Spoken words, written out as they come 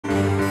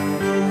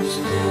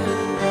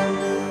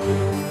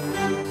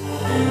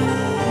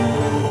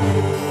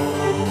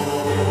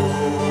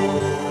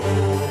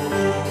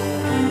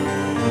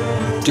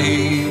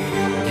Deep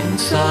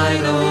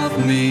inside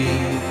of me,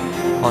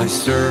 I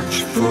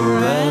search for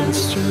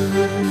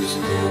answers.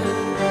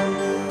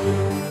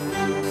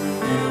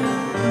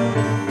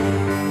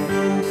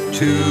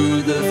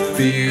 To the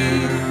fear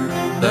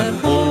that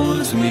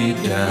holds me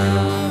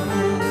down.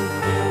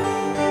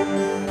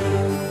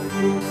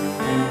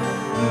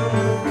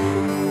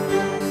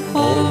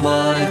 All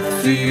my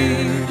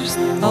fears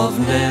of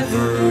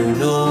never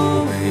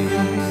knowing,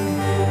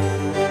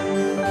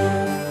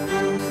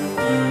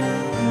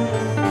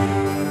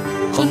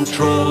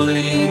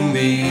 controlling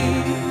me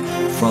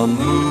from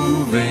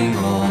moving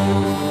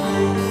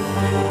on.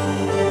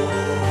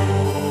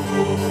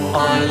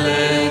 I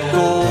let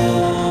go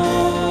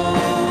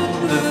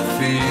the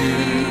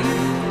fear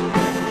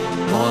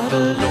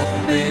bottled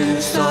up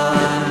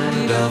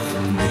inside of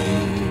me.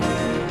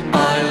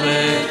 I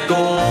let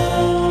go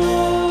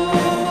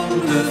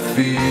the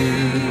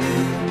fear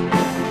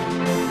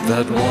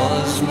that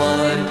was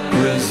my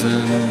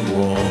prison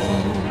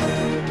wall.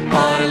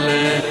 I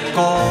let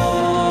go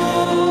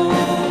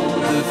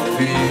the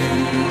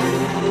fear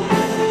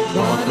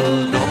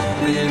bottled up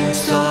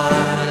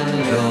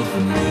inside of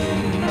me.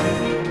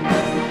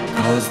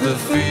 'Cause the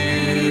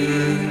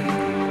fear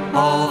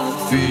of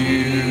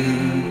fear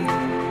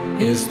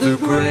is the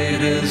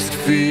greatest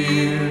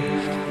fear,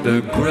 the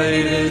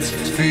greatest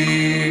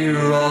fear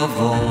of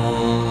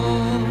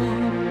all.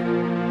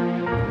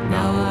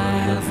 Now I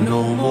have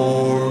no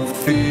more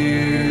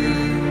fear.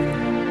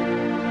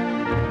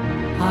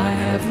 I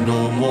have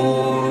no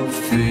more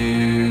fear.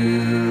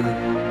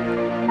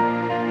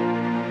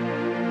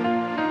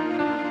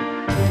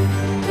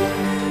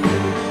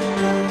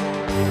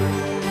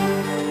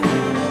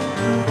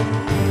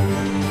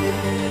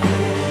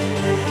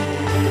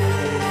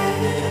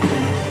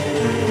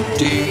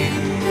 Deep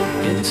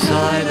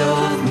inside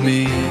of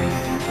me,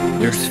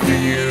 there's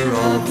fear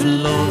of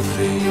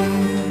loving.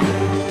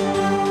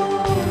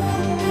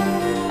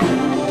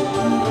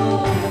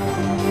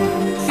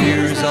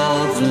 Fears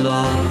of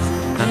love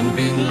and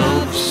being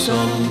loved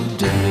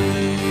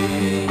someday.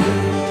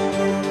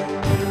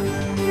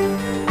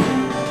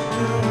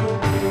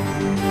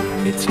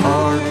 It's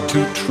hard to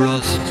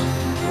trust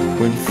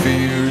when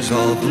fears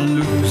of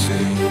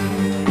losing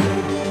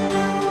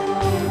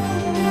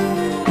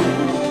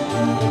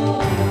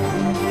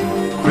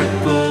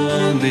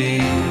cripple me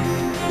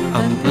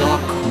and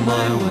block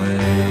my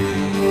way.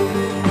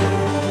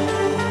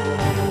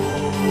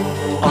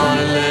 I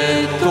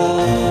let go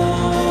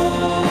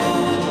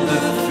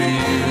the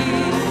fear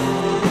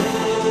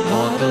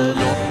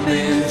bottled up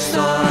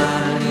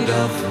inside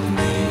of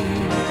me.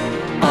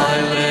 I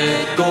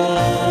let go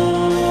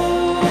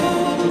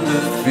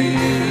the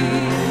fear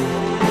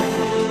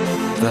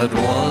that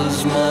was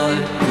my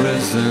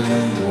prison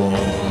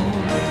wall.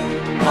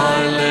 I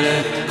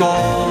let go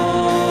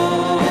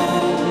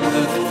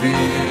the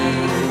fear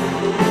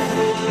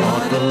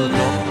bottled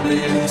up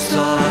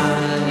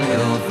inside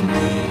of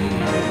me.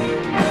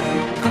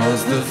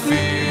 'Cause the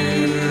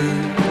fear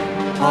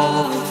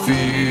of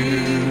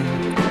fear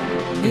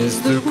is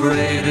the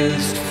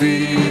greatest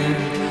fear,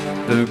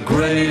 the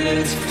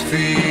greatest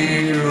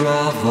fear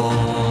of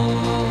all.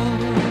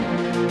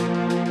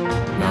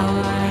 Now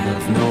I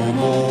have no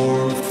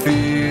more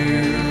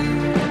fear.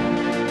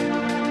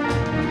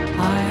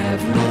 I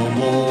have no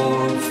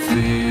more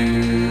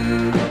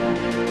fear.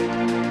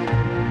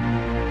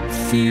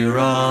 Fear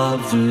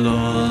of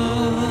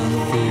love,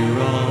 fear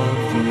of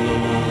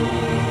love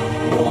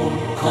won't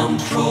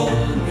control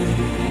me,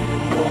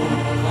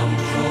 won't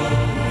control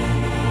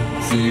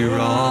me. Fear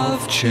of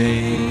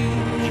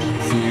change,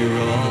 fear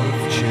of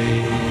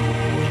change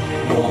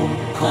won't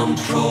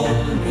control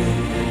me,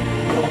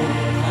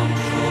 won't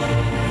control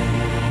me.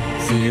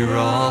 Fear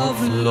of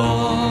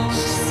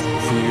loss,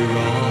 fear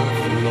of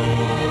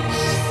loss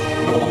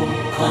won't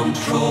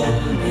control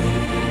me,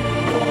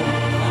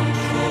 won't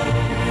control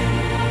me.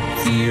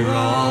 Fear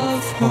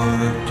of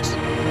hurt,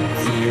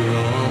 fear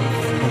of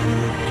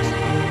hurt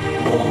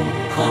won't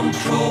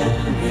control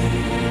me,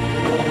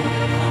 won't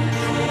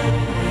control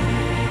me.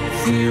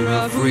 Fear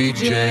of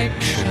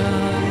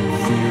rejection,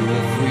 fear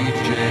of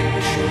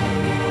rejection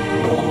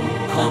won't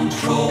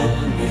control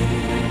me,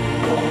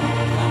 won't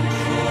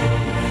control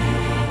me.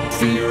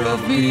 Fear of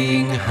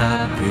being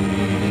happy,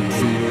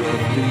 fear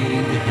of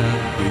being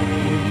happy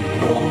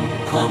won't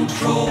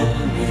control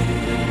me,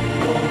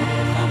 won't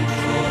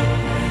control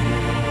me.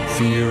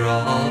 Fear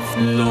of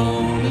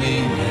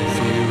loneliness,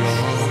 fear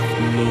of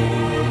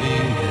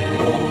loneliness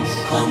won't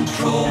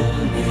control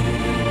me,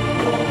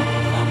 won't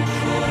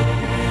control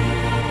me.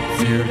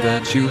 Fear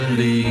that you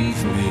leave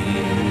me,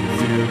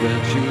 fear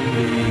that you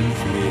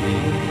leave me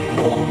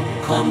won't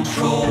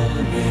control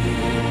me,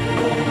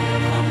 won't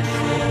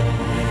control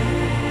me.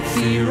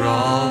 Fear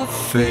of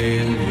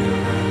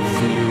failure,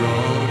 fear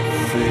of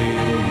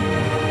failure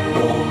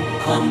won't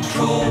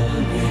control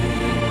me,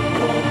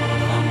 won't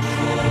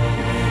control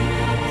me.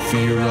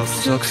 Fear of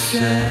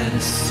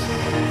success,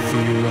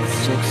 fear of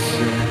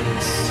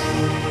success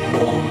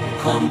won't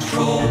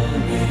control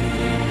me,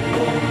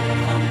 won't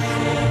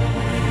control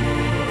me.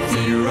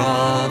 Fear fear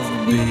of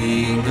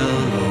being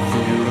alone,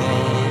 fear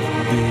of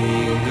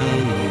being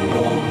alone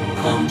won't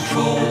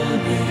control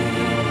me,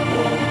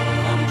 won't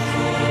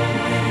control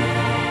me.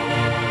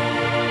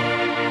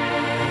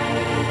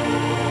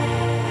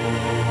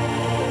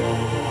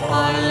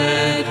 I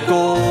let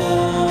go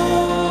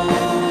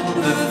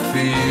the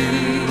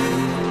fear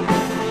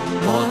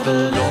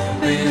bottled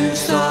up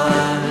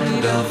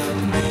inside of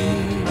me.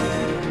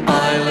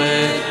 I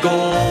let go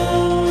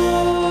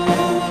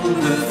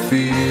the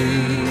fear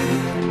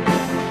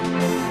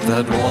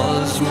that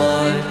was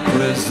my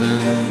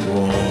prison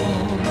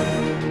wall.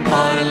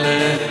 I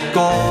let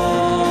go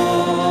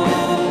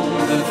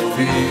the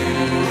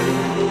fear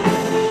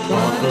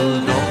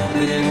bottled up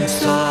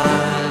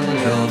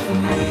inside of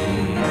me.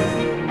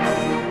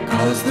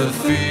 'Cause the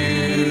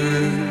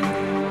fear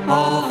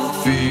of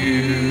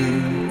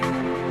fear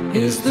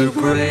is the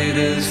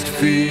greatest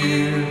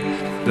fear,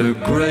 the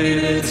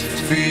greatest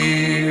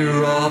fear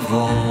of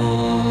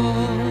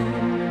all.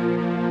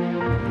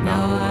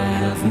 Now I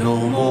have no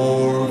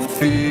more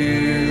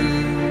fear,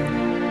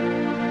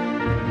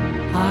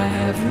 I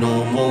have no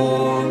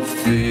more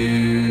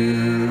fear.